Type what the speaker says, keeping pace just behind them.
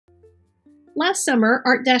Last summer,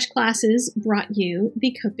 Art Dash Classes brought you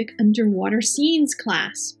the Copic Underwater Scenes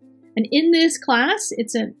class. And in this class,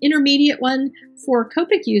 it's an intermediate one for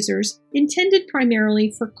Copic users, intended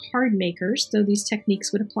primarily for card makers, though these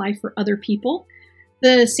techniques would apply for other people.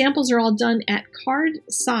 The samples are all done at card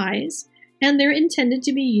size, and they're intended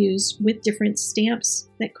to be used with different stamps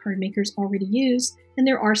that card makers already use, and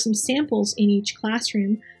there are some samples in each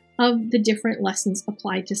classroom of the different lessons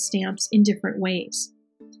applied to stamps in different ways.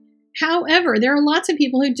 However, there are lots of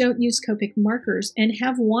people who don't use Copic markers and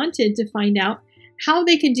have wanted to find out how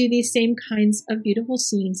they can do these same kinds of beautiful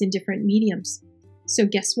scenes in different mediums. So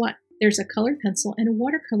guess what? There's a colored pencil and a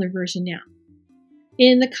watercolor version now.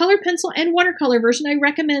 In the colored pencil and watercolor version, I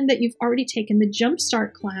recommend that you've already taken the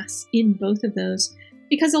Jumpstart class in both of those,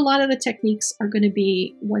 because a lot of the techniques are going to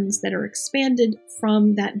be ones that are expanded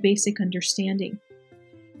from that basic understanding.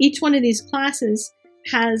 Each one of these classes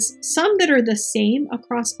has some that are the same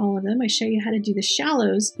across all of them. I show you how to do the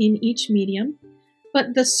shallows in each medium,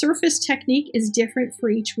 but the surface technique is different for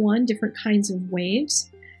each one, different kinds of waves.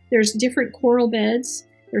 There's different coral beds.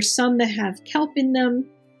 There's some that have kelp in them.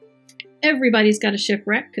 Everybody's got a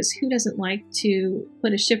shipwreck, because who doesn't like to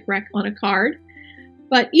put a shipwreck on a card?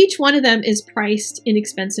 But each one of them is priced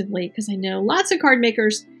inexpensively, because I know lots of card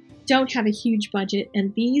makers don't have a huge budget,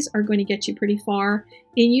 and these are going to get you pretty far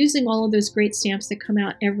in using all of those great stamps that come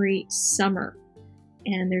out every summer.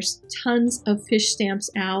 And there's tons of fish stamps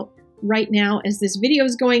out right now as this video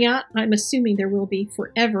is going out. I'm assuming there will be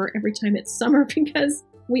forever every time it's summer, because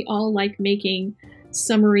we all like making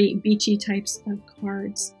summery, beachy types of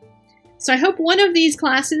cards. So I hope one of these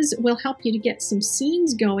classes will help you to get some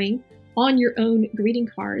scenes going on your own greeting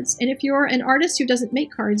cards. And if you're an artist who doesn't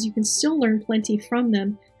make cards, you can still learn plenty from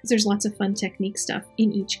them, because there's lots of fun technique stuff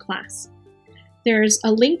in each class. There's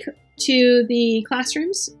a link to the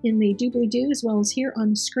classrooms in the doobly-doo as well as here on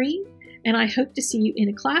the screen. And I hope to see you in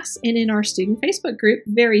a class and in our student Facebook group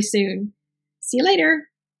very soon. See you later.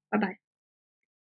 Bye-bye.